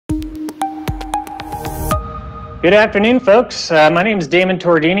Good afternoon, folks. My name is Damon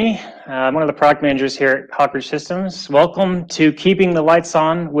Tordini. I'm one of the product managers here at Hawkridge Systems. Welcome to Keeping the Lights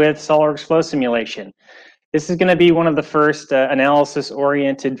On with SOLIDWORKS Flow Simulation. This is going to be one of the first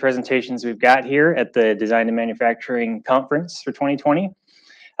analysis-oriented presentations we've got here at the Design and Manufacturing Conference for 2020.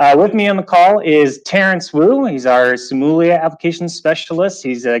 With me on the call is Terrence Wu. He's our Simulia applications specialist.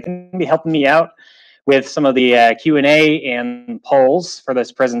 He's going to be helping me out with some of the Q&A and polls for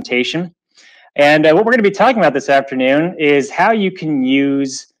this presentation. And what we're going to be talking about this afternoon is how you can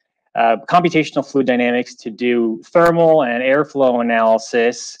use computational fluid dynamics to do thermal and airflow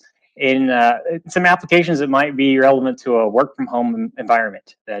analysis in some applications that might be relevant to a work-from-home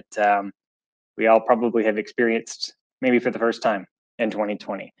environment that we all probably have experienced maybe for the first time in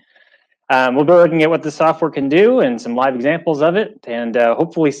 2020. We'll be looking at what the software can do and some live examples of it, and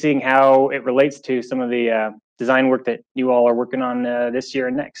hopefully seeing how it relates to some of the design work that you all are working on this year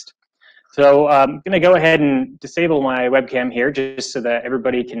and next. So I'm going to go ahead and disable my webcam here just so that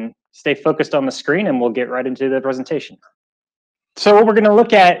everybody can stay focused on the screen, and we'll get right into the presentation. So what we're going to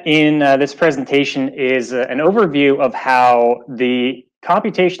look at in this presentation is an overview of how the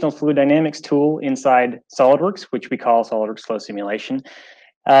computational fluid dynamics tool inside SOLIDWORKS, which we call SOLIDWORKS Flow Simulation,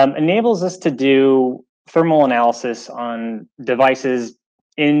 enables us to do thermal analysis on devices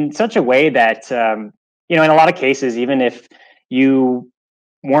in such a way that, in a lot of cases, even if you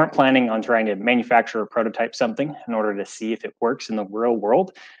weren't planning on trying to manufacture or prototype something in order to see if it works in the real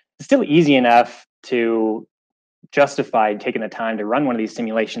world, it's still easy enough to justify taking the time to run one of these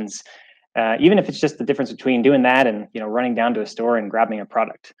simulations, even if it's just the difference between doing that and running down to a store and grabbing a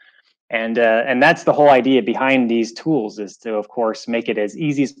product. And that's the whole idea behind these tools, is to, of course, make it as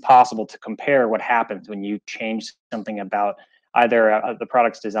easy as possible to compare what happens when you change something about either the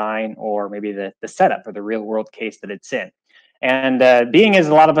product's design or maybe the setup or the real world case that it's in. And being as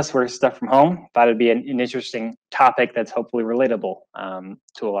a lot of us were stuck from home, thought it'd be an interesting topic that's hopefully relatable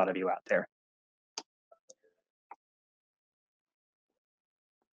to a lot of you out there.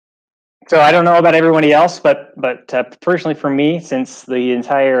 So I don't know about everybody else, but personally for me, since the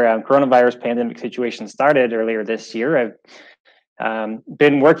entire coronavirus pandemic situation started earlier this year, I've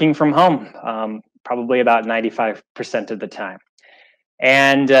been working from home probably about 95% of the time.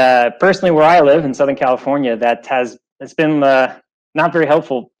 And personally, where I live in Southern California, it's been not very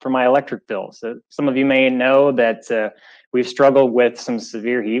helpful for my electric bill. So some of you may know that we've struggled with some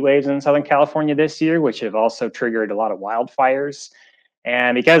severe heat waves in Southern California this year, which have also triggered a lot of wildfires.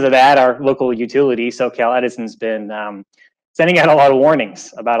 And because of that, our local utility, SoCal Edison's been sending out a lot of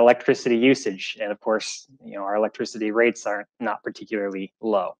warnings about electricity usage. And of course, our electricity rates are not particularly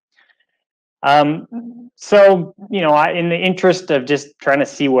low. So, in the interest of just trying to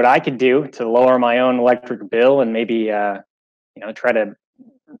see what I could do to lower my own electric bill and maybe, try to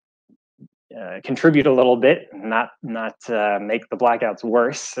contribute a little bit, not make the blackouts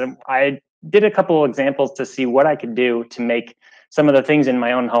worse, I did a couple of examples to see what I could do to make some of the things in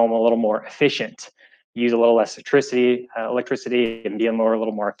my own home a little more efficient, use a little less electricity, and be a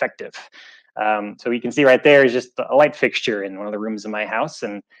little more effective. So you can see right there is just a light fixture in one of the rooms in my house,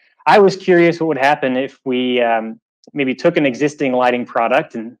 and I was curious what would happen if we maybe took an existing lighting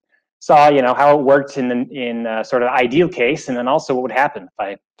product and saw, how it worked in sort of ideal case, and then also what would happen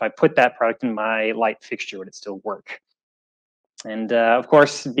if I put that product in my light fixture, would it still work? And of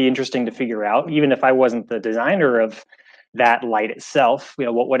course, it'd be interesting to figure out, even if I wasn't the designer of that light itself,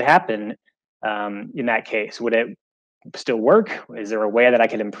 what would happen in that case? Would it still work? Is there a way that I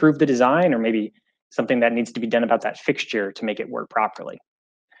could improve the design, or maybe something that needs to be done about that fixture to make it work properly?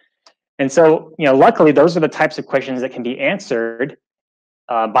 And so, luckily, those are the types of questions that can be answered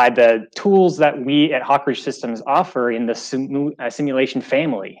by the tools that we at Hawkridge Systems offer in the simulation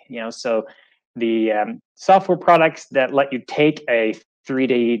family. So the software products that let you take a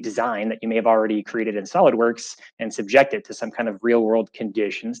 3D design that you may have already created in SolidWorks and subject it to some kind of real world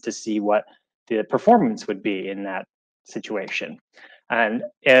conditions to see what the performance would be in that situation. And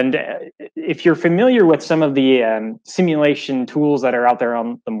if you're familiar with some of the simulation tools that are out there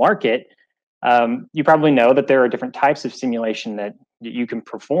on the market, you probably know that there are different types of simulation that you can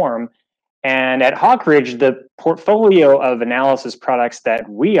perform. And at Hawkridge, the portfolio of analysis products that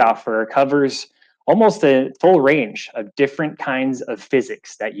we offer covers almost a full range of different kinds of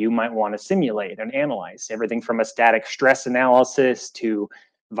physics that you might want to simulate and analyze. Everything from a static stress analysis to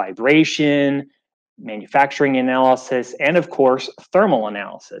vibration, manufacturing analysis, and of course, thermal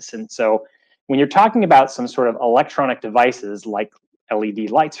analysis. And so when you're talking about some sort of electronic devices like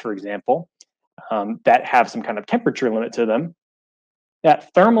LED lights, for example, that have some kind of temperature limit to them,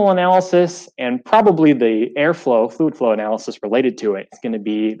 that thermal analysis and probably the airflow, fluid flow analysis related to it is going to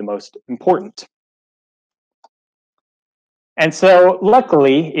be the most important. And so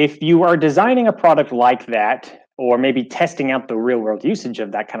luckily, if you are designing a product like that, or maybe testing out the real world usage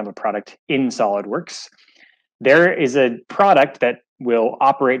of that kind of a product in SOLIDWORKS, there is a product that will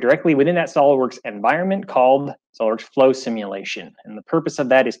operate directly within that SOLIDWORKS environment called SOLIDWORKS Flow Simulation. And the purpose of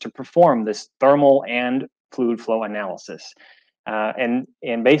that is to perform this thermal and fluid flow analysis. And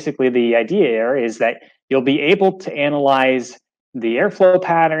basically the idea here is that you'll be able to analyze the airflow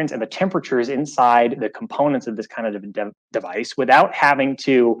patterns and the temperatures inside the components of this kind of device without having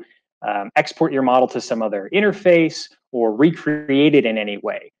to export your model to some other interface or recreate it in any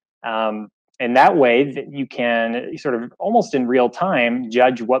way. And that way that you can sort of almost in real time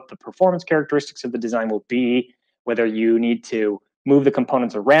judge what the performance characteristics of the design will be, whether you need to move the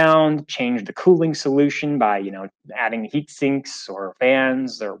components around, change the cooling solution by adding heat sinks or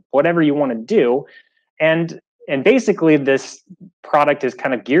fans or whatever you want to do. And basically this product is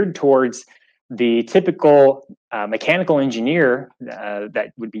kind of geared towards the typical mechanical engineer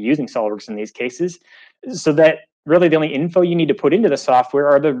that would be using SOLIDWORKS in these cases, so that really the only info you need to put into the software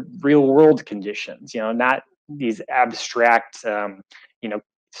are the real world conditions, not these abstract,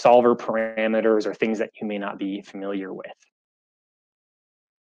 solver parameters or things that you may not be familiar with.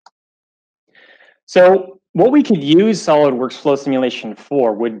 So what we could use SOLIDWORKS Flow Simulation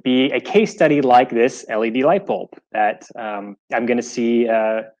for would be a case study like this LED light bulb that I'm going to see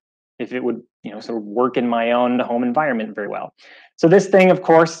if it would sort of work in my own home environment very well. So this thing, of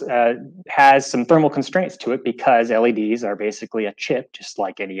course, has some thermal constraints to it because LEDs are basically a chip, just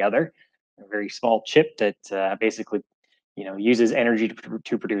like any other, a very small chip that basically uses energy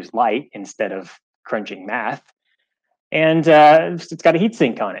to produce light instead of crunching math. And it's got a heat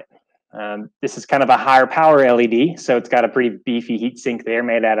sink on it. This is kind of a higher power LED, so it's got a pretty beefy heat sink there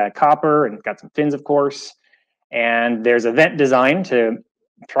made out of copper, and it's got some fins, of course. And there's a vent design to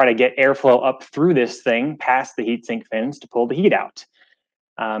try to get airflow up through this thing past the heatsink fins to pull the heat out.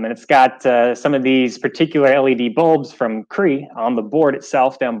 And it's got some of these particular LED bulbs from Cree on the board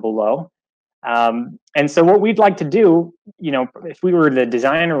itself down below. And so what we'd like to do, if we were the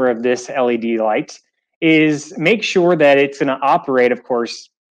designer of this LED light, is make sure that it's going to operate, of course,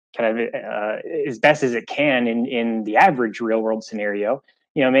 kind of as best as it can in the average real world scenario.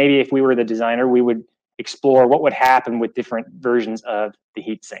 Maybe if we were the designer, we would explore what would happen with different versions of the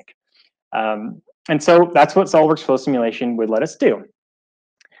heatsink. And so that's what SOLIDWORKS Flow Simulation would let us do.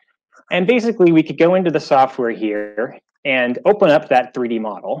 And basically, we could go into the software here and open up that 3D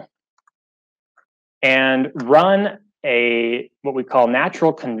model and run what we call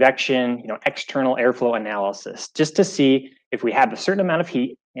natural convection, external airflow analysis, just to see if we have a certain amount of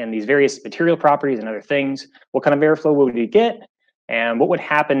heat and these various material properties and other things, what kind of airflow would we get? And what would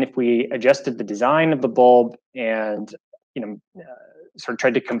happen if we adjusted the design of the bulb and sort of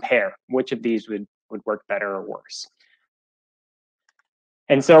tried to compare which of these would work better or worse?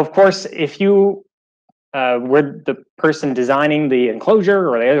 And so, of course, if you were the person designing the enclosure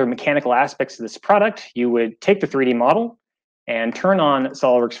or the other mechanical aspects of this product, you would take the 3D model and turn on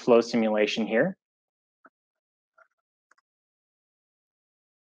SOLIDWORKS Flow Simulation here.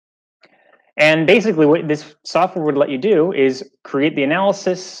 And basically what this software would let you do is create the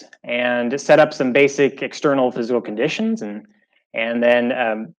analysis and set up some basic external physical conditions and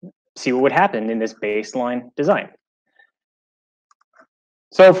then see what would happen in this baseline design.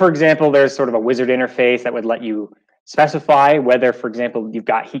 So for example, there's sort of a wizard interface that would let you specify whether, for example, you've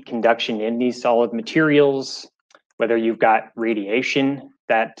got heat conduction in these solid materials, whether you've got radiation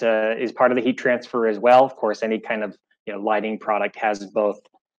that is part of the heat transfer as well. Of course, any kind of lighting product has both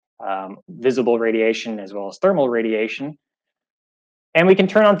visible radiation as well as thermal radiation. And we can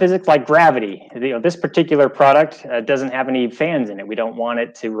turn on physics like gravity. This particular product doesn't have any fans in it. We don't want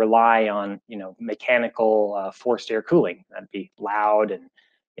it to rely on mechanical forced air cooling. That'd be loud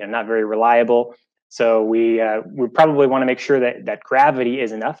and not very reliable. So we probably want to make sure that gravity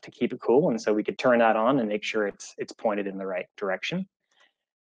is enough to keep it cool, and so we could turn that on and make sure it's pointed in the right direction.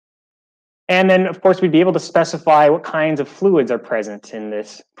 And then, of course, we'd be able to specify what kinds of fluids are present in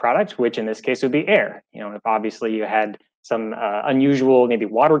this product, which in this case would be air. If obviously you had some unusual, maybe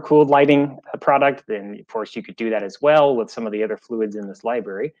water-cooled lighting product, then of course you could do that as well with some of the other fluids in this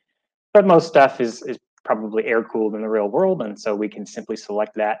library. But most stuff is probably air-cooled in the real world, and so we can simply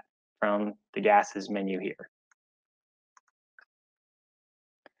select that from the gases menu here.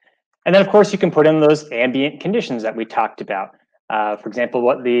 And then, of course, you can put in those ambient conditions that we talked about. For example,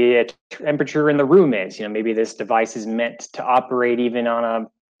 what the temperature in the room is. Maybe this device is meant to operate even on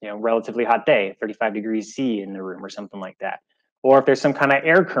a relatively hot day, 35 degrees C in the room or something like that. Or if there's some kind of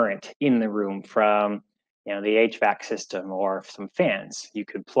air current in the room from the HVAC system or some fans, you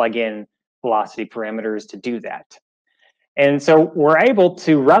could plug in velocity parameters to do that. And so we're able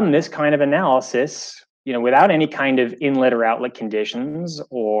to run this kind of analysis, without any kind of inlet or outlet conditions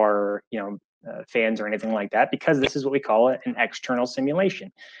or, fans or anything like that, because this is what we call an external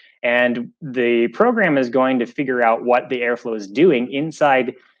simulation. And the program is going to figure out what the airflow is doing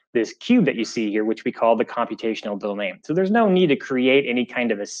inside this cube that you see here, which we call the computational domain. So there's no need to create any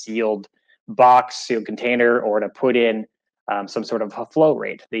kind of a sealed box, sealed container, or to put in some sort of a flow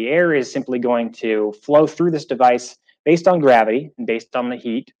rate. The air is simply going to flow through this device based on gravity and based on the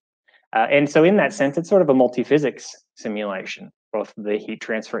heat. And so in that sense, it's sort of a multi-physics simulation. Both the heat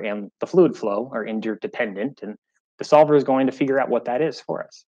transfer and the fluid flow are interdependent, and the solver is going to figure out what that is for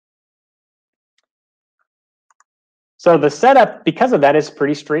us. So the setup, because of that, is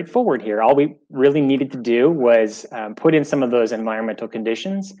pretty straightforward here. All we really needed to do was put in some of those environmental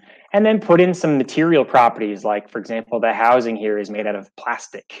conditions and then put in some material properties, like, for example, the housing here is made out of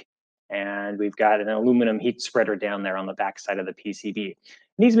plastic. And we've got an aluminum heat spreader down there on the backside of the PCB.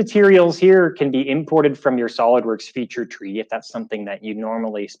 These materials here can be imported from your SOLIDWORKS feature tree if that's something that you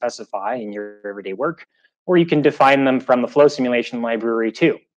normally specify in your everyday work, or you can define them from the flow simulation library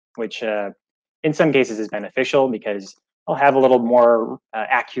too, which in some cases is beneficial because I'll have a little more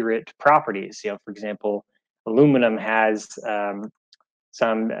accurate properties. For example, aluminum has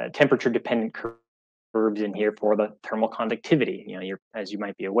some temperature-dependent curves in here for the thermal conductivity. As you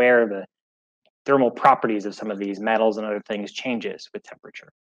might be aware, the thermal properties of some of these metals and other things changes with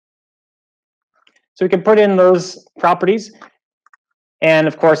temperature. So we can put in those properties, and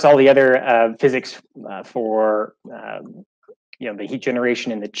of course, all the other physics for the heat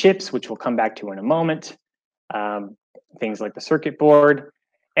generation in the chips, which we'll come back to in a moment, things like the circuit board,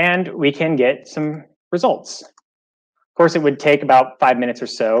 and we can get some results. Of course, it would take about 5 minutes or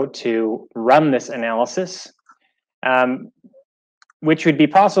so to run this analysis, which would be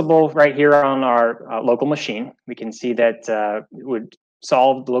possible right here on our local machine. We can see that it would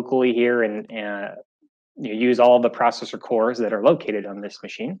solve locally here and use all of the processor cores that are located on this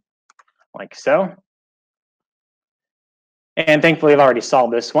machine, like so. And thankfully, I've already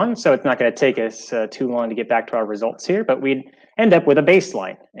solved this one, so it's not going to take us too long to get back to our results here, but we'd end up with a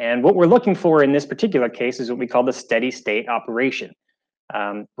baseline. And what we're looking for in this particular case is what we call the steady state operation.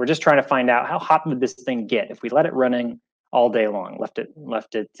 We're just trying to find out how hot would this thing get if we let it running all day long, left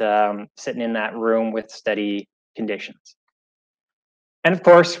it sitting in that room with steady conditions. And of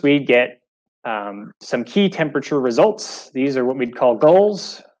course, we get some key temperature results. These are what we'd call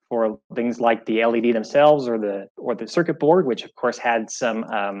goals for things like the LED themselves or the circuit board, which of course had some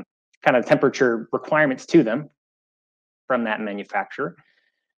kind of temperature requirements to them from that manufacturer.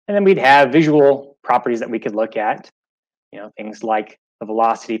 And then we'd have visual properties that we could look at, things like the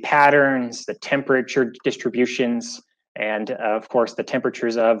velocity patterns, the temperature distributions, and of course the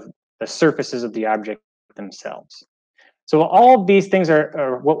temperatures of the surfaces of the object themselves. So all of these things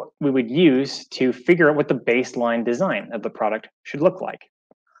are what we would use to figure out what the baseline design of the product should look like.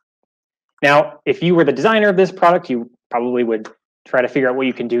 Now, if you were the designer of this product, you probably would try to figure out what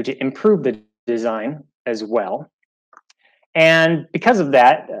you can do to improve the design as well. And because of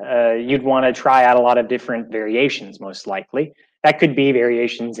that, you'd want to try out a lot of different variations, most likely. That could be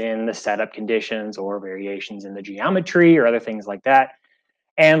variations in the setup conditions or variations in the geometry or other things like that.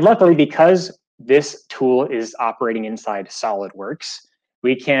 And luckily, because this tool is operating inside SOLIDWORKS,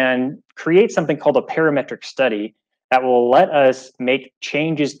 we can create something called a parametric study that will let us make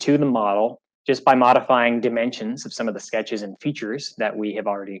changes to the model just by modifying dimensions of some of the sketches and features that we have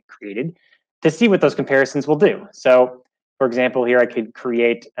already created to see what those comparisons will do. So, for example, here I could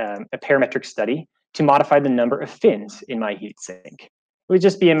create a parametric study to modify the number of fins in my heatsink. It would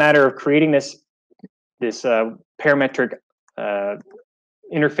just be a matter of creating this parametric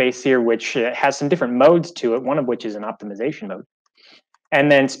interface here, which has some different modes to it, one of which is an optimization mode,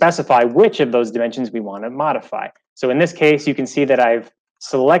 and then specify which of those dimensions we want to modify. So in this case, you can see that I've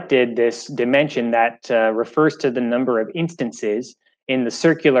selected this dimension that refers to the number of instances in the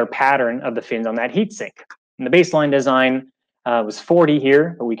circular pattern of the fins on that heatsink. And the baseline design was 40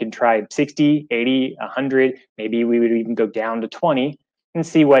 here, but we can try 60, 80, 100. Maybe we would even go down to 20 and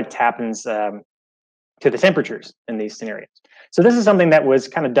see what happens to the temperatures in these scenarios. So this is something that was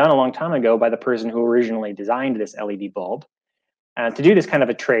kind of done a long time ago by the person who originally designed this LED bulb. To do this kind of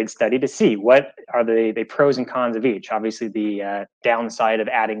a trade study to see what are the pros and cons of each. Obviously, the downside of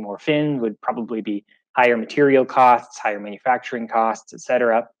adding more fins would probably be higher material costs, higher manufacturing costs,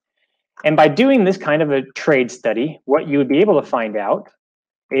 etc. And by doing this kind of a trade study, what you would be able to find out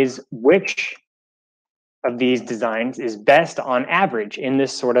is which of these designs is best on average in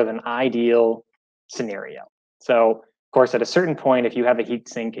this sort of an ideal scenario. So, of course, at a certain point, if you have a heat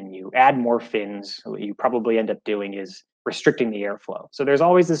sink and you add more fins, what you probably end up doing is restricting the airflow. So there's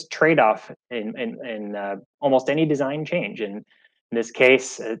always this trade-off in almost any design change. And in this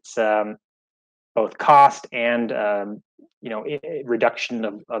case, it's both cost and reduction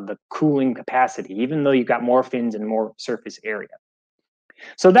of the cooling capacity, even though you've got more fins and more surface area.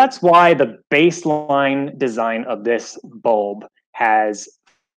 So that's why the baseline design of this bulb has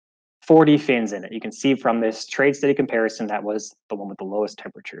 40 fins in it. You can see from this trade study comparison that was the one with the lowest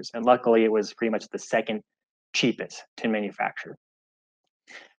temperatures. And luckily, it was pretty much the second cheapest to manufacture.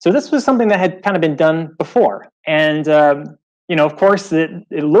 So this was something that had kind of been done before. And, of course, it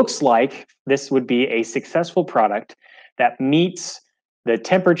looks like this would be a successful product that meets the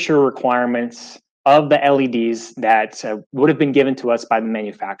temperature requirements of the LEDs that would have been given to us by the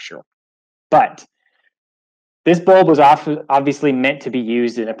manufacturer. But this bulb was obviously meant to be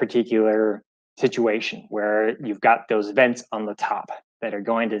used in a particular situation where you've got those vents on the top that are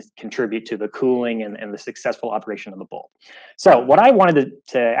going to contribute to the cooling and the successful operation of the bulb. So what I wanted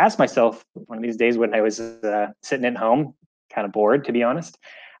to ask myself one of these days when I was sitting at home, kind of bored, to be honest,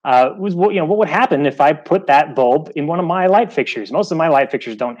 was what would happen if I put that bulb in one of my light fixtures? Most of my light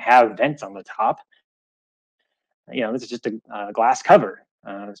fixtures don't have vents on the top. This is just a glass cover,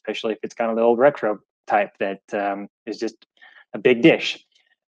 especially if it's kind of the old retro type that is just a big dish.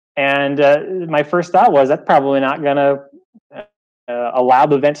 And my first thought was that's probably not going to allow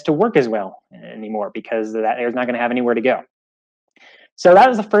the vents to work as well anymore because that air is not going to have anywhere to go. So that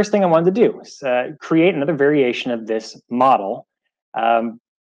was the first thing I wanted to do, was create another variation of this model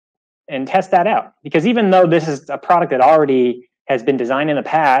and test that out. Because even though this is a product that already has been designed in the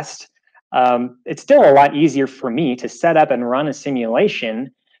past, it's still a lot easier for me to set up and run a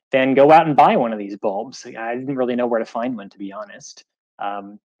simulation than go out and buy one of these bulbs. I didn't really know where to find one, to be honest.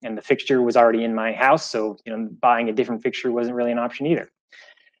 And the fixture was already in my house, so buying a different fixture wasn't really an option either.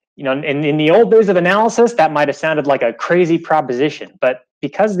 In the old days of analysis, that might have sounded like a crazy proposition, but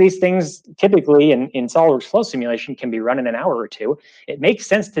because these things typically in SOLIDWORKS flow simulation can be run in an hour or two, it makes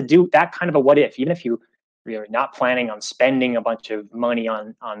sense to do that kind of a what if, even if you're not planning on spending a bunch of money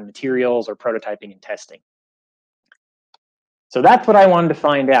on materials or prototyping and testing. So that's what I wanted to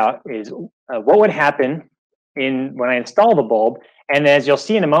find out, is what would happen when I install the bulb. And as you'll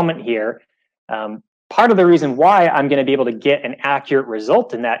see in a moment here, part of the reason why I'm going to be able to get an accurate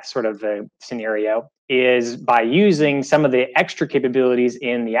result in that sort of scenario is by using some of the extra capabilities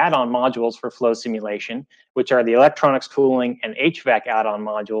in the add-on modules for flow simulation, which are the electronics cooling and HVAC add-on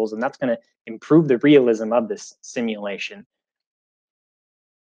modules, and that's going to improve the realism of this simulation.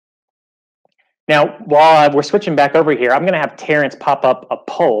 Now, while we're switching back over here, I'm going to have Terrence pop up a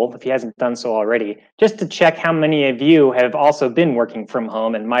poll, if he hasn't done so already, just to check how many of you have also been working from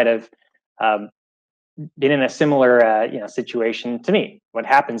home and might have been in a similar situation to me. What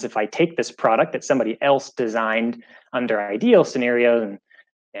happens if I take this product that somebody else designed under ideal scenarios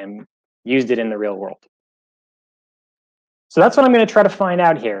and used it in the real world? So that's what I'm going to try to find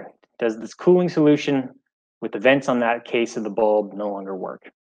out here. Does this cooling solution with the vents on that case of the bulb no longer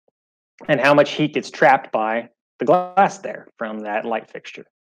work? And how much heat gets trapped by the glass there from that light fixture?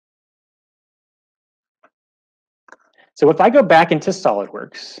 So if I go back into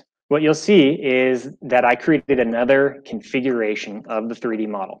SOLIDWORKS, what you'll see is that I created another configuration of the 3D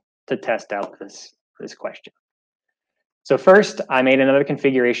model to test out this question. So first, I made another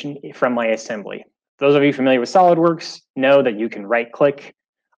configuration from my assembly. Those of you familiar with SOLIDWORKS know that you can right-click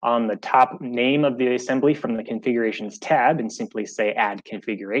on the top name of the assembly from the configurations tab and simply say add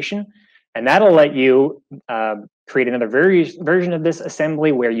configuration. And that'll let you create another version of this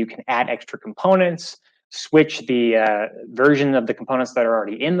assembly where you can add extra components, switch the version of the components that are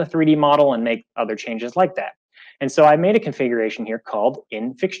already in the 3D model, and make other changes like that. And so I made a configuration here called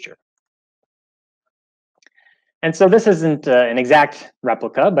in fixture. And so this isn't an exact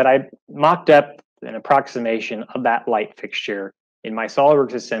replica, but I mocked up an approximation of that light fixture in my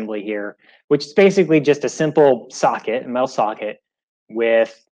SOLIDWORKS assembly here, which is basically just a simple socket, a metal socket,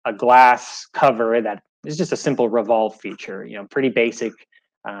 with a glass cover that is just a simple revolve feature. Pretty basic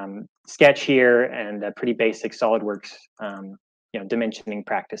sketch here, and a pretty basic SOLIDWORKS dimensioning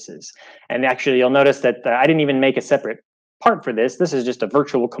practices. And actually, you'll notice that I didn't even make a separate part for this. This is just a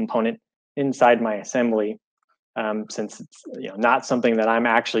virtual component inside my assembly, since it's not something that I'm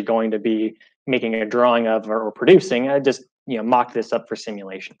actually going to be making a drawing of or producing. I just mock this up for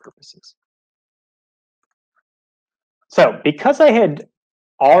simulation purposes. So because I had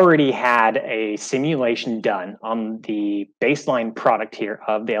already had a simulation done on the baseline product here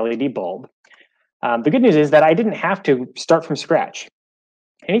of the LED bulb, the good news is that I didn't have to start from scratch.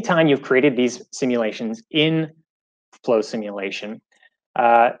 Anytime you've created these simulations in flow simulation,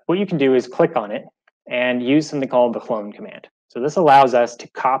 what you can do is click on it and use something called the clone command. So this allows us to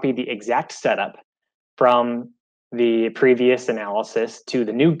copy the exact setup from the previous analysis to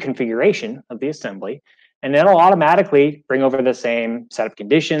the new configuration of the assembly, and it'll automatically bring over the same set of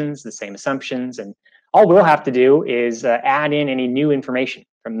conditions, the same assumptions, and all we'll have to do is add in any new information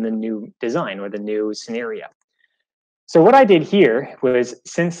from the new design or the new scenario. So what I did here was,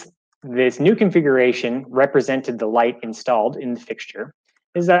 since this new configuration represented the light installed in the fixture,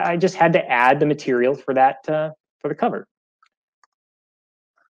 is that I just had to add the material for that for the cover.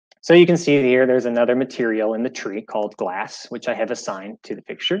 So you can see here, there's another material in the tree called glass, which I have assigned to the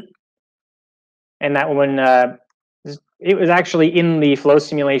fixture. And that one, it was actually in the flow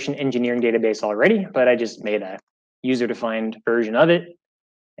simulation engineering database already, but I just made a user-defined version of it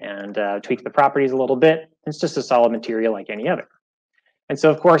and tweaked the properties a little bit. It's just a solid material like any other. And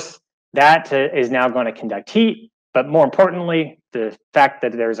so, of course, that is now going to conduct heat, but more importantly, the fact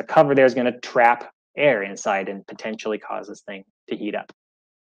that there's a cover there is going to trap air inside and potentially cause this thing to heat up.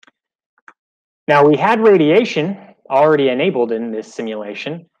 Now, we had radiation already enabled in this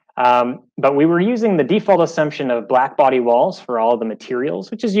simulation, but we were using the default assumption of black body walls for all of the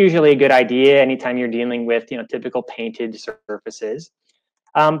materials, which is usually a good idea anytime you're dealing with typical painted surfaces.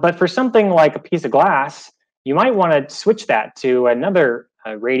 But for something like a piece of glass, you might want to switch that to another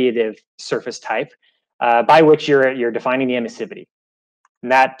radiative surface type by which you're defining the emissivity.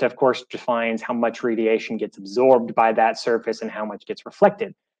 And that, of course, defines how much radiation gets absorbed by that surface and how much gets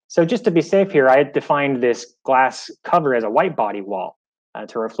reflected. So just to be safe here, I defined this glass cover as a white body wall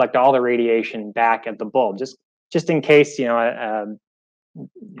to reflect all the radiation back at the bulb, just in case that's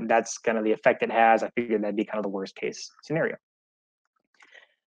kind of the effect it has. I figured that'd be kind of the worst case scenario.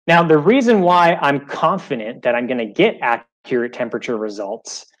 Now, the reason why I'm confident that I'm going to get accurate temperature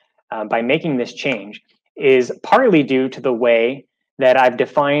results by making this change is partly due to the way that I've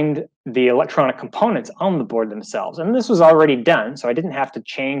defined the electronic components on the board themselves. And this was already done, so I didn't have to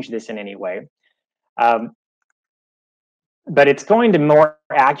change this in any way. But it's going to more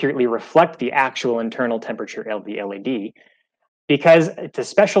accurately reflect the actual internal temperature of the LED, because it's a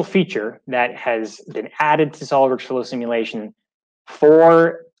special feature that has been added to SOLIDWORKS flow simulation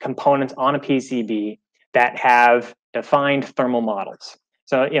for components on a PCB that have defined thermal models.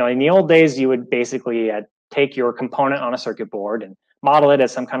 So, in the old days, you would basically take your component on a circuit board and model it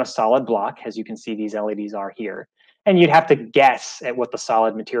as some kind of solid block, as you can see these LEDs are here. And you'd have to guess at what the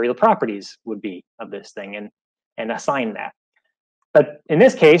solid material properties would be of this thing and assign that. But in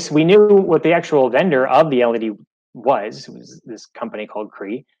this case, we knew what the actual vendor of the LED was. It was this company called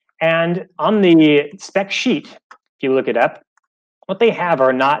Cree. And on the spec sheet, if you look it up, what they have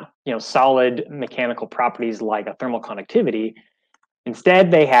are not solid mechanical properties like a thermal conductivity.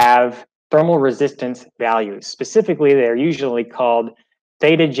 Instead, they have thermal resistance values. Specifically, they're usually called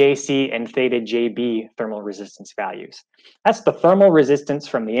theta JC and theta JB thermal resistance values. That's the thermal resistance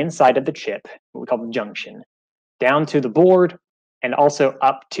from the inside of the chip, what we call the junction, down to the board and also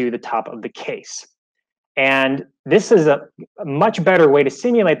up to the top of the case. And this is a much better way to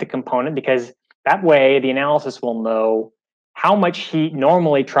simulate the component, because that way the analysis will know how much heat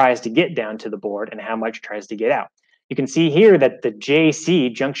normally tries to get down to the board and how much tries to get out. You can see here that the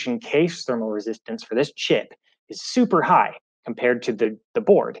JC, junction case thermal resistance for this chip, is super high compared to the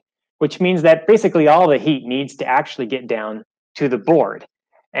board, which means that basically all the heat needs to actually get down to the board.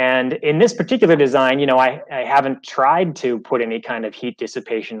 And in this particular design, I haven't tried to put any kind of heat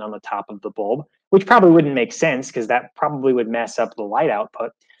dissipation on the top of the bulb, which probably wouldn't make sense because that probably would mess up the light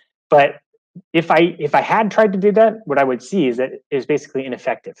output. But if I had tried to do that, what I would see is that it is basically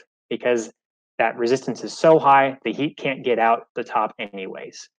ineffective, because that resistance is so high, the heat can't get out the top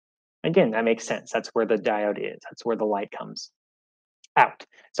anyways. Again, that makes sense. That's where the diode is. That's where the light comes out.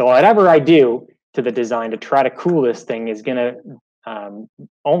 So whatever I do to the design to try to cool this thing is going to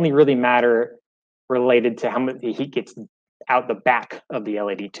only really matter related to how much the heat gets out the back of the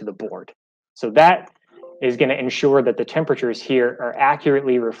LED to the board. So that is going to ensure that the temperatures here are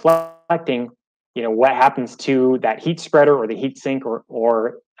accurately reflecting, what happens to that heat spreader or the heat sink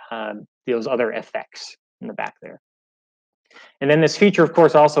or those other effects in the back there. And then this feature, of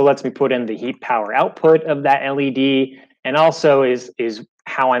course, also lets me put in the heat power output of that LED, and also is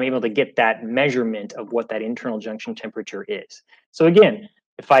how I'm able to get that measurement of what that internal junction temperature is. So again,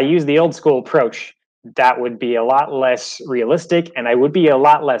 if I use the old school approach, that would be a lot less realistic, and I would be a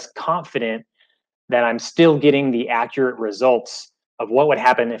lot less confident that I'm still getting the accurate results of what would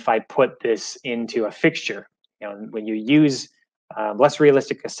happen if I put this into a fixture. When you use less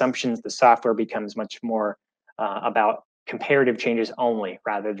realistic assumptions, the software becomes much more about comparative changes only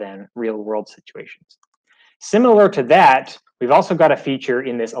rather than real world situations. Similar to that, we've also got a feature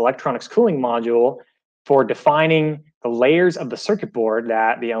in this electronics cooling module for defining the layers of the circuit board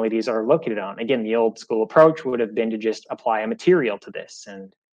that the LEDs are located on. Again, the old school approach would have been to just apply a material to this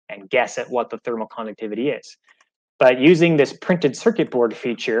and guess at what the thermal conductivity is. But using this printed circuit board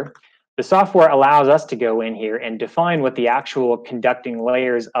feature, the software allows us to go in here and define what the actual conducting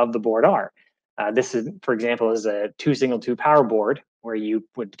layers of the board are. This is, for example, is a 2-signal-2 power board where you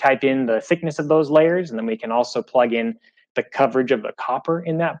would type in the thickness of those layers, and then we can also plug in the coverage of the copper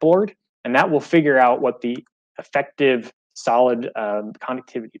in that board, and that will figure out what the effective solid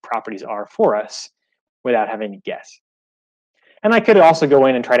conductivity properties are for us without having to guess. And I could also go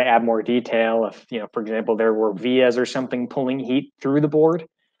in and try to add more detail if, for example, there were vias or something pulling heat through the board.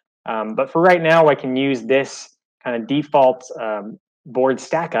 But for right now, I can use this kind of default board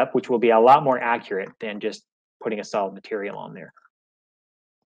stack up, which will be a lot more accurate than just putting a solid material on there.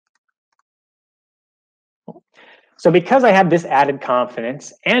 So because I have this added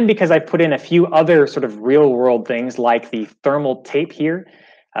confidence, and because I put in a few other sort of real world things like the thermal tape here,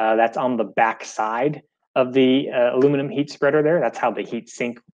 that's on the back side of the aluminum heat spreader there. That's how the heat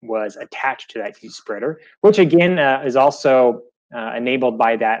sink was attached to that heat spreader, which again is also enabled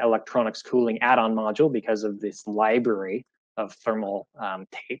by that electronics cooling add-on module because of this library of thermal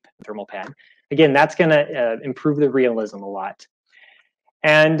tape, thermal pad. Again, that's going to improve the realism a lot.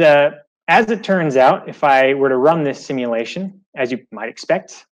 And as it turns out, if I were to run this simulation, as you might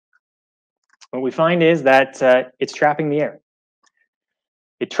expect, what we find is that it's trapping the air.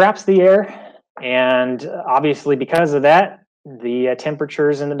 It traps the air, and obviously because of that, the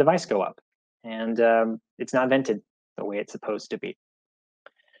temperatures in the device go up, and it's not vented the way it's supposed to be.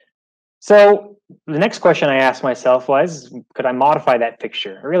 So the next question I asked myself was, could I modify that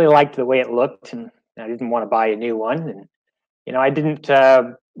fixture? I really liked the way it looked, and I didn't want to buy a new one. And I didn't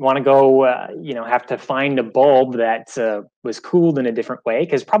want to go, have to find a bulb that was cooled in a different way,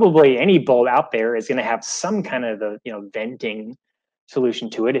 because probably any bulb out there is going to have some kind of a venting solution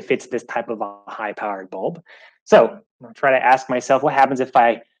to it if it's this type of a high-powered bulb. So I'll try to ask myself, what happens if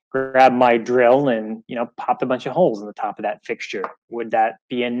I grab my drill and popped a bunch of holes in the top of that fixture? Would that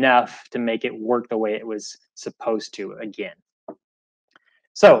be enough to make it work the way it was supposed to again?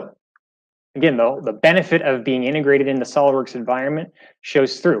 So again, though, the benefit of being integrated in the SOLIDWORKS environment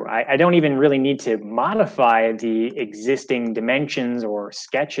shows through. I don't even really need to modify the existing dimensions or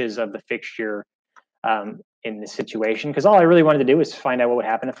sketches of the fixture in this situation, because all I really wanted to do is find out what would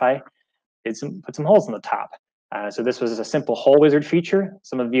happen if I put some holes in the top. So this was a simple hole wizard feature.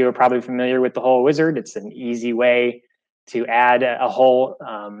 Some of you are probably familiar with the hole wizard. It's an easy way to add a hole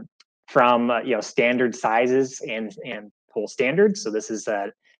from standard sizes and hole standards. So this is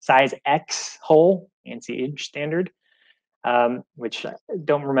a size X hole, ANSI standard, which I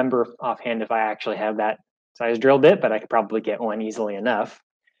don't remember offhand if I actually have that size drill bit, but I could probably get one easily enough.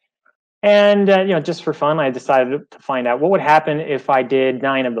 And just for fun, I decided to find out what would happen if I did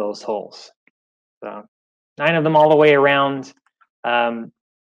 9 of those holes. So 9 of them all the way around,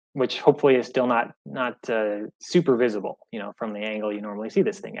 which hopefully is still not super visible, from the angle you normally see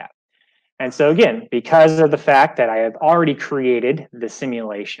this thing at. And so again, because of the fact that I have already created the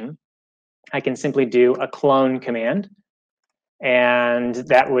simulation, I can simply do a clone command, and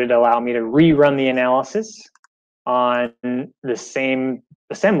that would allow me to rerun the analysis on the same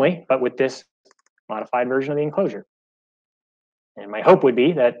assembly, but with this modified version of the enclosure. And my hope would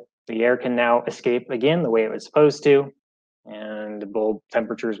be that the air can now escape again the way it was supposed to, and the bulb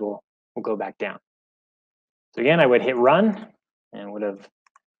temperatures will go back down. So again, I would hit run and would have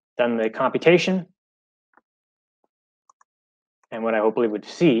done the computation. And what I hopefully would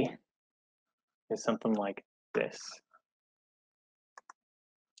see is something like this.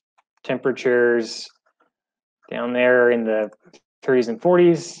 Temperatures down there in the 30s and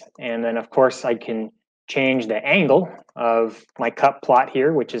 40s. And then, of course, I can change the angle of my cut plot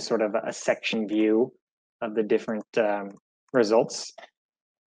here, which is sort of a section view of the different results.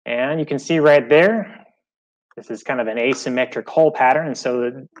 And you can see right there, this is kind of an asymmetric hole pattern. And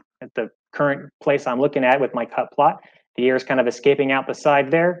so at the current place I'm looking at with my cut plot, the air is kind of escaping out the side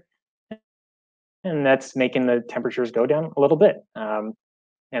there. And that's making the temperatures go down a little bit.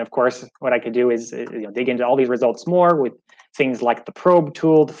 And of course, what I could do is dig into all these results more with things like the probe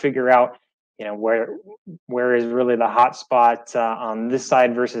tool to figure out where is really the hot spot on this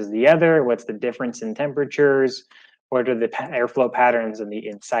side versus the other. What's the difference in temperatures? What do the airflow patterns on the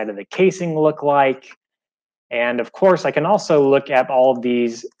inside of the casing look like? And of course, I can also look at all of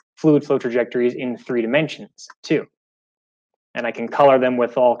these fluid flow trajectories in 3 dimensions too. And I can color them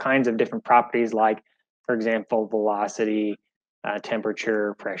with all kinds of different properties like, for example, velocity,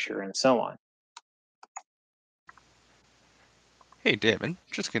 temperature, pressure, and so on. Hey, Damon,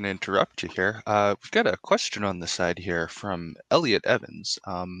 just going to interrupt you here. We've got a question on the side here from Elliot Evans.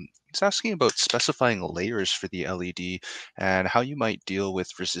 He's asking about specifying layers for the LED and how you might deal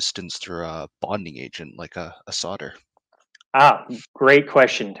with resistance through a bonding agent like a solder. Ah, great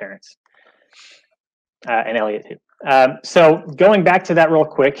question, Terrence, and Elliot too. So going back to that real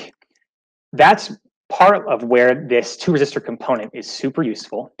quick, that's part of where this two resistor component is super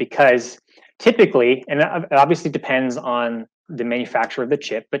useful because typically, and it obviously depends on the manufacturer of the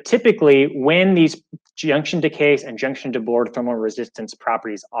chip, but typically when these junction to case and junction to board thermal resistance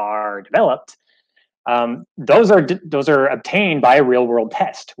properties are developed, those are obtained by a real world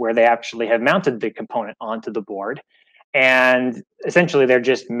test where they actually have mounted the component onto the board, and essentially they're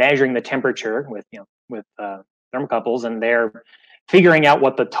just measuring the temperature with thermocouples, and they're figuring out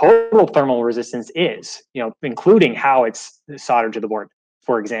what the total thermal resistance is, including how it's soldered to the board,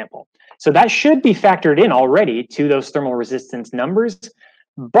 for example. So that should be factored in already to those thermal resistance numbers.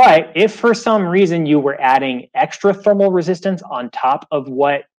 But if for some reason you were adding extra thermal resistance on top of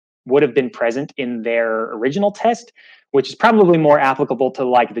what would have been present in their original test, which is probably more applicable to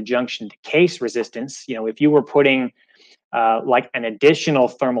like the junction to case resistance, if you were putting like an additional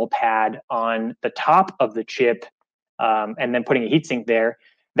thermal pad on the top of the chip, and then putting a heatsink there,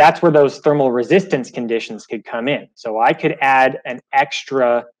 that's where those thermal resistance conditions could come in. So I could add an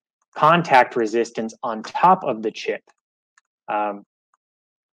extra contact resistance on top of the chip, to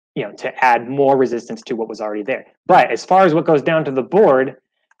add more resistance to what was already there. But as far as what goes down to the board,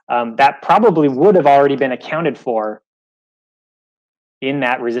 that probably would have already been accounted for in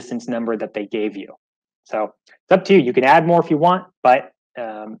that resistance number that they gave you. So it's up to you. You can add more if you want, but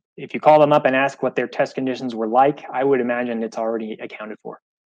if you call them up and ask what their test conditions were like, I would imagine it's already accounted for.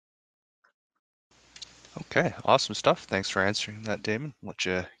 Okay, awesome stuff. Thanks for answering that, Damon. Let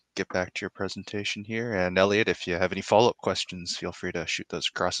you get back to your presentation here. And Elliot, if you have any follow-up questions, feel free to shoot those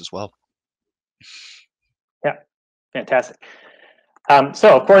across as well. Yeah, fantastic.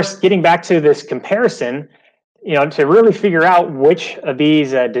 So of course, getting back to this comparison, to really figure out which of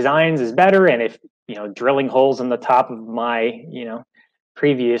these designs is better, and if drilling holes in the top of my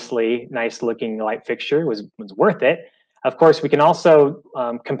previously nice looking light fixture was worth it. Of course, we can also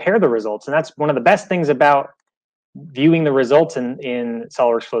compare the results, and that's one of the best things about viewing the results in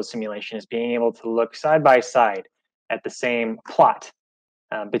SOLIDWORKS flow simulation, is being able to look side by side at the same plot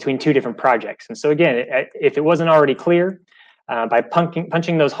between two different projects. And so again, if it wasn't already clear, by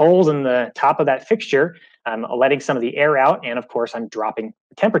punching those holes in the top of that fixture, I'm letting some of the air out, and of course I'm dropping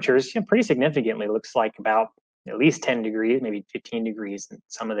the temperatures pretty significantly. It looks like about at least 10 degrees, maybe 15 degrees in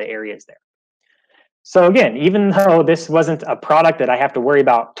some of the areas there. So again, even though this wasn't a product that I have to worry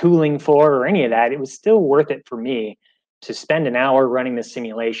about tooling for or any of that, it was still worth it for me to spend an hour running this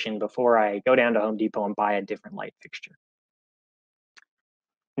simulation before I go down to Home Depot and buy a different light fixture.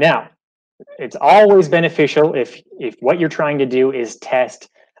 Now, it's always beneficial if what you're trying to do is test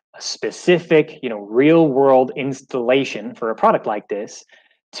a specific, real world installation for a product like this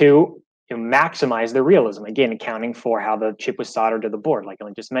to maximize the realism. Again, accounting for how the chip was soldered to the board, like I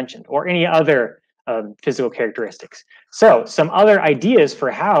just mentioned, or any other physical characteristics. So some other ideas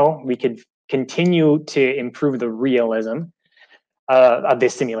for how we could continue to improve the realism of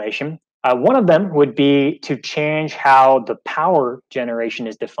this simulation. One of them would be to change how the power generation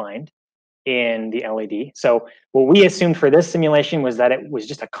is defined in the LED. So what we assumed for this simulation was that it was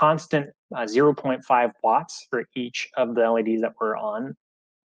just a constant 0.5 watts for each of the LEDs that were on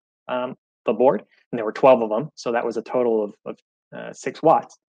the board, and there were 12 of them, so that was a total of 6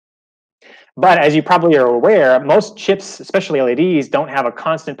 watts. But as you probably are aware, most chips, especially LEDs, don't have a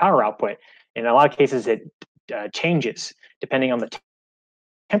constant power output. In a lot of cases, it changes depending on the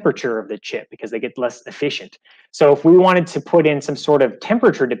temperature of the chip because they get less efficient. So if we wanted to put in some sort of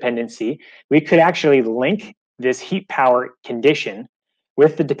temperature dependency, we could actually link this heat power condition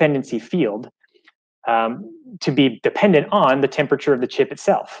with the dependency field to be dependent on the temperature of the chip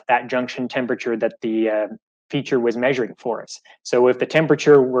itself, that junction temperature that the feature was measuring for us. So if the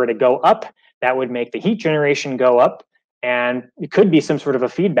temperature were to go up, that would make the heat generation go up, and it could be some sort of a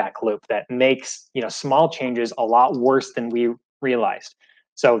feedback loop that makes small changes a lot worse than we realized.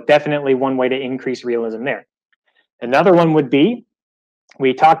 So definitely one way to increase realism there. Another one would be,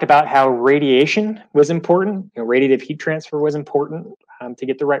 we talked about how radiation was important, radiative heat transfer was important to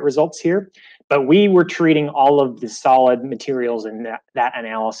get the right results here, but we were treating all of the solid materials in that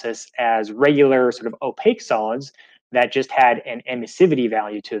analysis as regular sort of opaque solids that just had an emissivity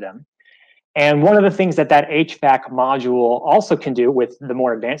value to them. And one of the things that HVAC module also can do with the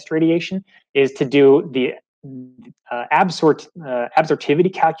more advanced radiation is to do the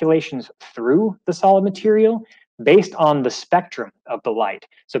absorptivity calculations through the solid material based on the spectrum of the light.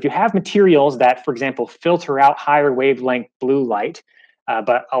 So if you have materials that, for example, filter out higher wavelength blue light,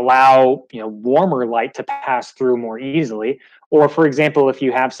 but allow warmer light to pass through more easily, or for example, if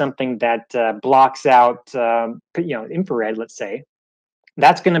you have something that blocks out infrared, let's say,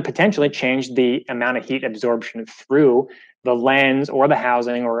 that's going to potentially change the amount of heat absorption through the lens or the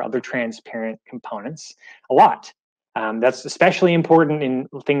housing or other transparent components a lot. That's especially important in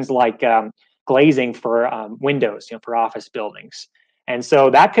things like glazing for windows, for office buildings. And so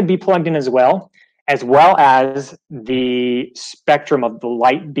that could be plugged in as well as the spectrum of the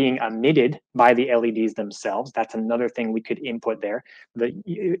light being emitted by the LEDs themselves. That's another thing we could input there.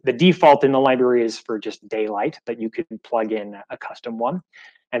 The default in the library is for just daylight, but you could plug in a custom one.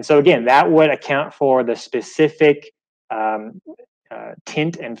 And so again, that would account for the specific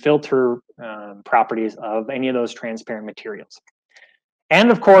tint and filter properties of any of those transparent materials. And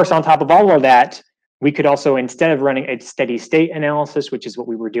of course, on top of all of that, we could also, instead of running a steady state analysis, which is what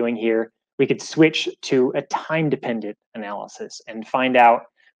we were doing here, we could switch to a time-dependent analysis and find out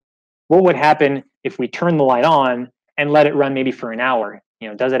what would happen if we turn the light on and let it run maybe for an hour.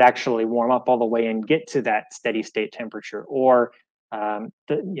 Does it actually warm up all the way and get to that steady state temperature, or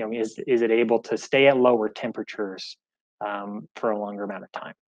is it able to stay at lower temperatures for a longer amount of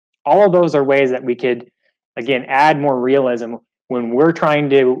time? All of those are ways that we could, again, add more realism when we're trying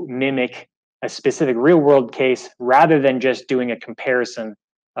to mimic a specific real-world case rather than just doing a comparison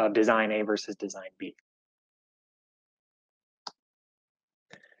of design A versus design B.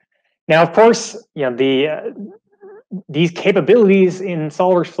 Now, of course, these capabilities in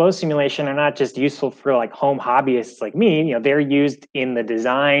SOLIDWORKS flow simulation are not just useful for like home hobbyists like me. They're used in the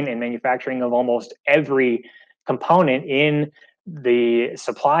design and manufacturing of almost every component in the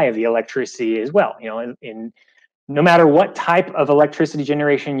supply of the electricity as well. In no matter what type of electricity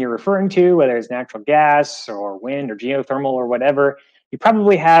generation you're referring to, whether it's natural gas or wind or geothermal or whatever, you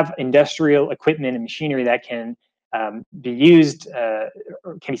probably have industrial equipment and machinery that can be used, or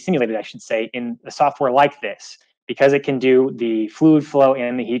can be simulated, I should say, in a software like this, because it can do the fluid flow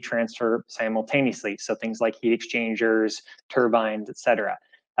and the heat transfer simultaneously. So things like heat exchangers, turbines, etc.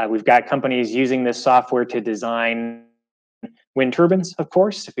 We've got companies using this software to design wind turbines, of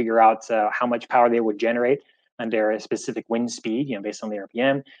course, to figure out how much power they would generate under a specific wind speed, based on the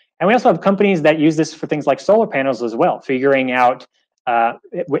RPM. And we also have companies that use this for things like solar panels as well, figuring out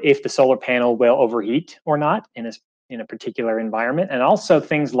if the solar panel will overheat or not in a particular environment, and also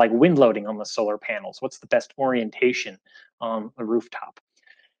things like wind loading on the solar panels. What's the best orientation on the rooftop?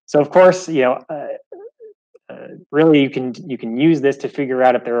 So of course, really you can use this to figure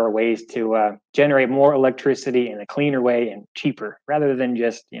out if there are ways to generate more electricity in a cleaner way and cheaper, rather than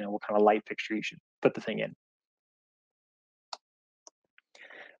just what kind of light fixture you should put the thing in.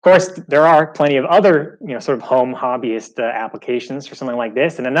 Of course, there are plenty of other, sort of home hobbyist applications for something like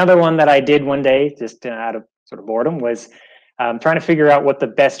this. And another one that I did one day, just out of sort of boredom, was trying to figure out what the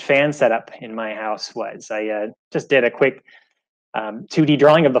best fan setup in my house was. I just did a quick 2D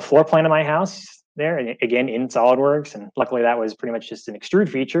drawing of the floor plan of my house there, and again in SOLIDWORKS. And luckily, that was pretty much just an extrude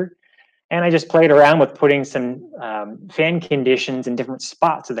feature. And I just played around with putting some fan conditions in different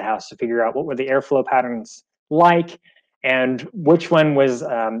spots of the house to figure out what were the airflow patterns like, and which one was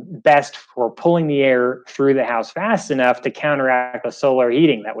best for pulling the air through the house fast enough to counteract the solar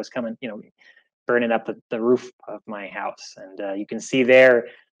heating that was coming, burning up the roof of my house. And you can see there,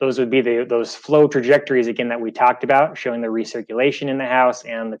 those would be those flow trajectories, again, that we talked about, showing the recirculation in the house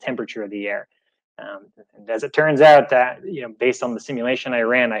and the temperature of the air. And as it turns out, that based on the simulation I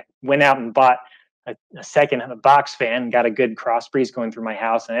ran, I went out and bought a second box fan, got a good cross breeze going through my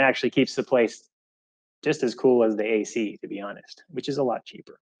house, and it actually keeps the place just as cool as the AC, to be honest, which is a lot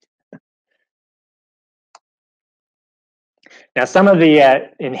cheaper. Now, some of the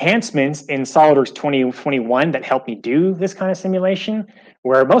enhancements in SOLIDWORKS 2021 that helped me do this kind of simulation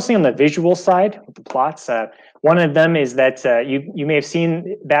were mostly on the visual side with the plots. One of them is that you may have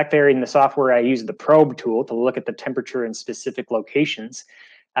seen back there in the software, I used the probe tool to look at the temperature in specific locations.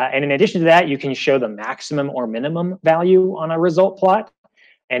 And in addition to that, you can show the maximum or minimum value on a result plot.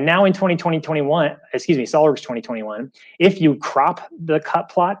 And now in SOLIDWORKS 2021, if you crop the cut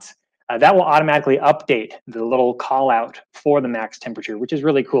plots, that will automatically update the little call out for the max temperature, which is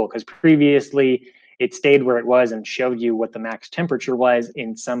really cool, because previously it stayed where it was and showed you what the max temperature was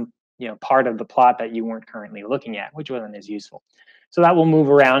in some part of the plot that you weren't currently looking at, which wasn't as useful. So that will move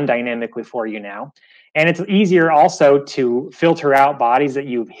around dynamically for you now. And it's easier also to filter out bodies that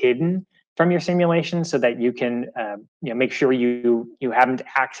you've hidden from your simulation, so that you can make sure you haven't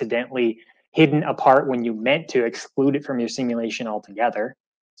accidentally hidden a part when you meant to exclude it from your simulation altogether.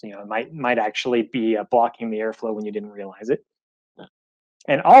 So, it might actually be blocking the airflow when you didn't realize it.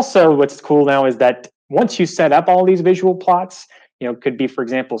 And also what's cool now is that once you set up all these visual plots, could be, for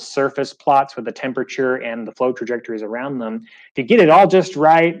example, surface plots with the temperature and the flow trajectories around them. To get it all just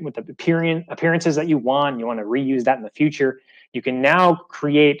right with the appearances that you want to reuse that in the future, you can now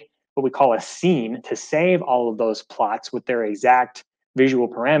create what we call a scene to save all of those plots with their exact visual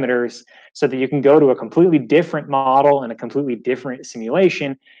parameters, so that you can go to a completely different model and a completely different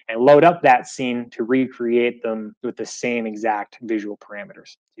simulation and load up that scene to recreate them with the same exact visual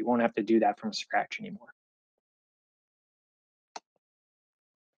parameters. You won't have to do that from scratch anymore.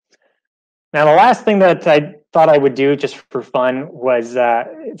 Now, the last thing that I thought I would do just for fun was,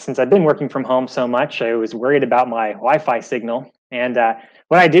 since I've been working from home so much, I was worried about my Wi-Fi signal. And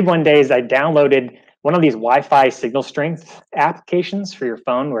what I did one day is I downloaded one of these Wi-Fi signal strength applications for your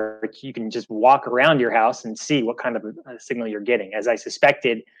phone, where you can just walk around your house and see what kind of a signal you're getting. As I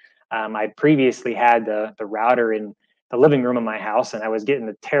suspected, I previously had the router in the living room of my house, and I was getting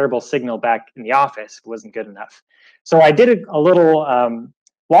a terrible signal back in the office. It wasn't good enough. So I did a little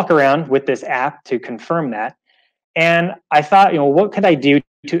walk around with this app to confirm that. And I thought, what could I do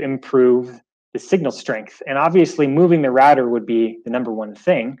to improve the signal strength? And obviously moving the router would be the number one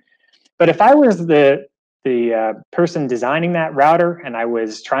thing. But if I was the person designing that router and I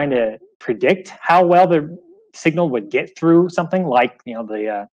was trying to predict how well the signal would get through something like,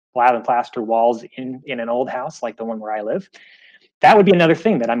 the lab and plaster walls in an old house like the one where I live, that would be another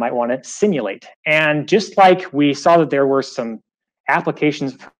thing that I might want to simulate. And just like we saw that there were some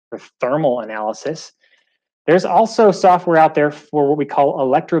applications for thermal analysis, there's also software out there for what we call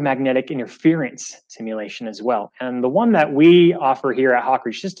electromagnetic interference simulation as well. And the one that we offer here at Hawk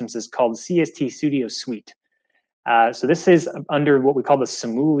Ridge Systems is called CST Studio Suite. So this is under what we call the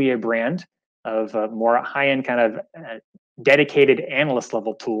Simulia brand of more high-end kind of dedicated analyst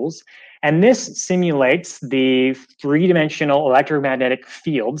level tools. And this simulates the three-dimensional electromagnetic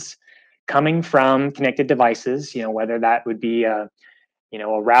fields coming from connected devices, whether that would be a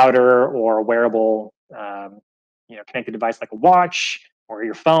router or a wearable connected device like a watch or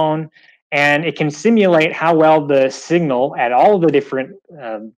your phone. And it can simulate how well the signal at all of the different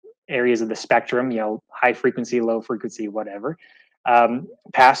areas of the spectrum, high frequency, low frequency, whatever,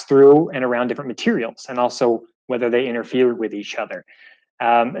 pass through and around different materials, and also whether they interfere with each other.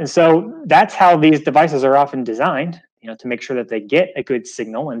 And so that's how these devices are often designed, to make sure that they get a good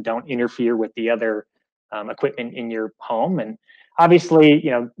signal and don't interfere with the other equipment in your home. And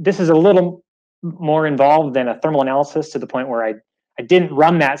obviously, this is a little more involved than a thermal analysis, to the point where I didn't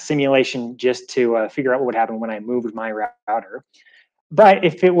run that simulation just to figure out what would happen when I moved my router. But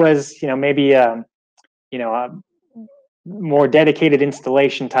if it was, maybe a more dedicated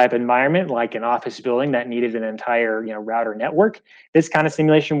installation type environment, like an office building that needed an entire router network, this kind of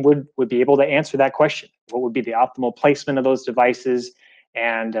simulation would be able to answer that question. What would be the optimal placement of those devices,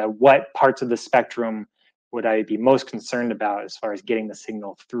 and what parts of the spectrum would I be most concerned about as far as getting the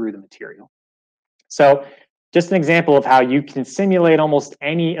signal through the material? So just an example of how you can simulate almost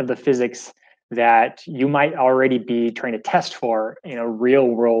any of the physics that you might already be trying to test for in a real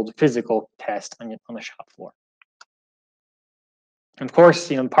world physical test on the shop floor. And of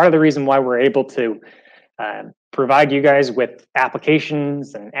course, part of the reason why we're able to provide you guys with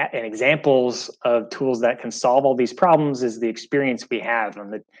applications and examples of tools that can solve all these problems is the experience we have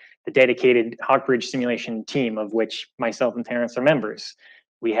on the dedicated Hawk Ridge simulation team, of which myself and Terrence are members.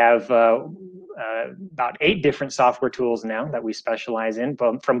 We have about 8 different software tools now that we specialize in,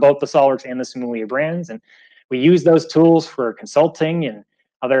 from both the SOLIDWORKS and the Simulia brands. And we use those tools for consulting and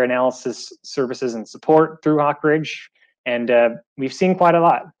other analysis services and support through Hawk Ridge. And we've seen quite a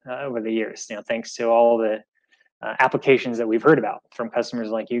lot over the years, thanks to all the applications that we've heard about from customers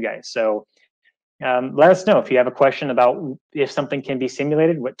like you guys. So let us know if you have a question about if something can be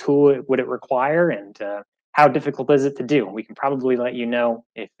simulated, what tool would it require, and how difficult is it to do. We can probably let you know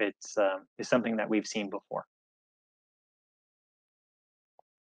if it's something that we've seen before.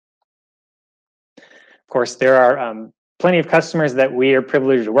 Of course, there are plenty of customers that we are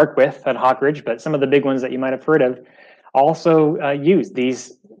privileged to work with at Hawk Ridge, but some of the big ones that you might have heard of also use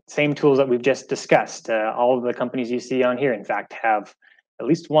these same tools that we've just discussed. All of the companies you see on here, in fact, have at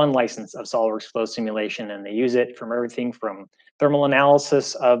least one license of SOLIDWORKS flow simulation, and they use it from everything from thermal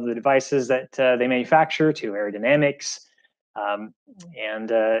analysis of the devices that they manufacture to aerodynamics. And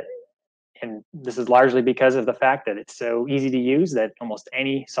this is largely because of the fact that it's so easy to use that almost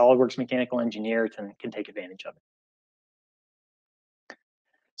any SOLIDWORKS mechanical engineer can take advantage of it.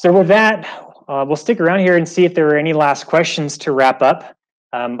 So with that, we'll stick around here and see if there are any last questions to wrap up.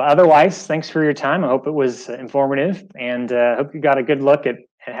 But otherwise, thanks for your time. I hope it was informative, and hope you got a good look at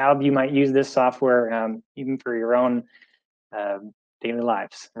and how you might use this software even for your own daily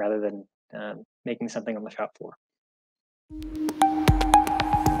lives rather than making something on the shop floor.